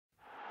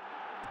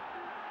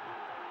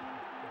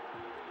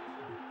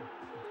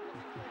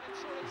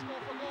sure it's go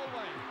for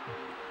Galway.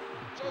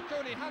 Joe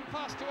Cooney, hand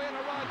pass to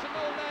Éanna Ryan to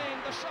No Lane.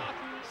 The shot,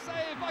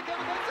 save by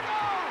Kevin. It's a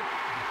goal!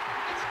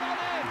 It's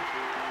gone in.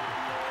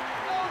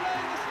 No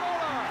Lane, the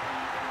scorer.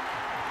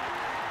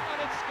 And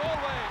it's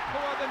Galway, who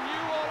are the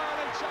new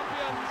All-Ireland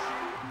champions.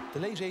 The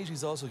late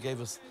 80s also gave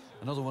us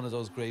another one of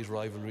those great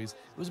rivalries.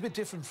 It was a bit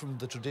different from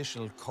the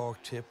traditional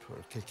Cork-Tip or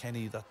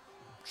Kilkenny, that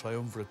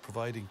triumvirate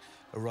providing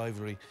a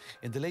rivalry.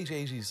 In the late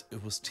 80s,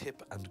 it was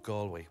Tip and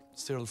Galway.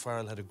 Cyril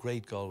Farrell had a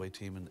great Galway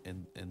team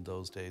in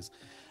those days.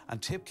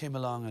 And Tip came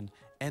along and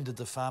ended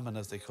the famine,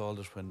 as they called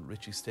it, when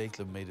Richie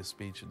Stakelin made a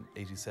speech in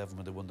 '87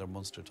 when they won their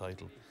Munster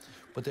title.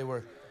 But they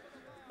were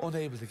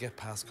unable to get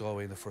past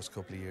Galway in the first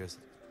couple of years.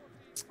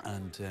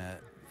 And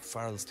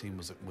Farrell's team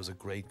was a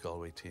great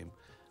Galway team.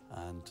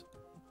 And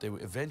they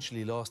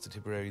eventually lost to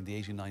Tipperary in the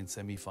 '89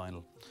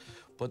 semi-final.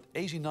 But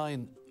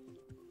 '89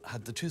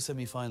 had the two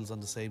semi-finals on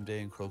the same day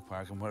in Croke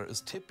Park, and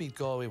whereas Tip beat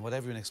Galway in what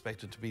everyone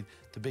expected to be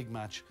the big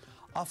match,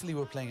 Offaly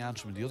were playing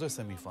Antrim in the other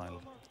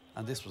semi-final,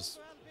 and this was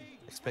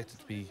expected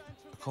to be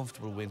a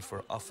comfortable win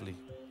for Offaly,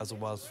 as it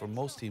was for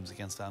most teams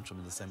against Antrim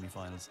in the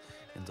semi-finals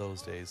in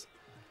those days.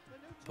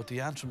 But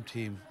the Antrim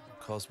team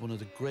caused one of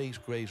the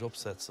great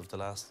upsets of the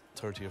last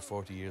 30 or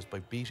 40 years by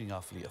beating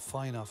Offaly, a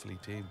fine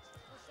Offaly team,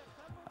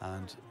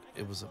 and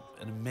it was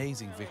an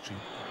amazing victory.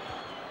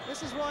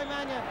 This is Roy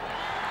Mannion,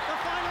 the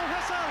final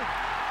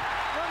whistle.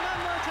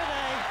 Remember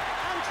today,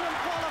 Antrim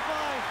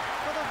qualify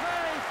for the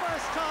very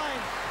first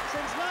time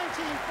since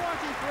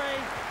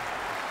 1943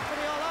 for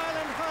the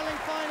All-Ireland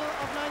hurling final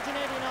of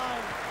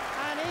 1989.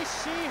 And is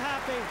she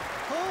happy?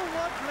 Who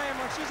would blame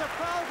her? She's a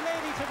proud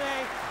lady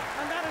today,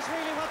 and that is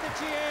really what the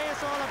GAA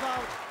is all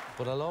about.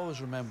 But I'll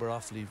always remember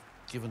Offaly,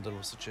 given that it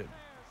was such a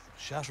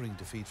shattering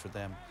defeat for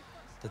them,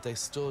 that they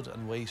stood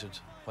and waited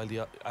while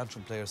the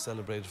Antrim players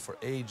celebrated for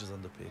ages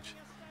on the pitch.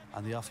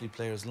 And the Offaly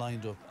players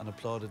lined up and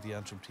applauded the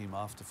Antrim team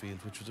off the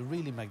field, which was a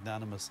really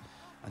magnanimous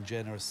and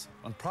generous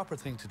and proper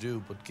thing to do.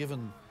 But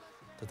given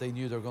that they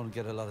knew they were going to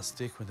get a lot of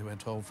stick when they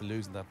went home for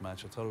losing that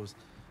match, I thought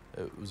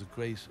it was a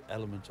great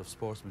element of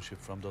sportsmanship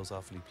from those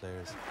Offaly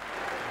players.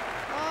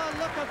 Oh,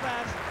 look at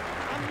that.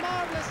 A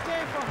marvellous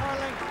day for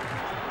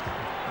hurling.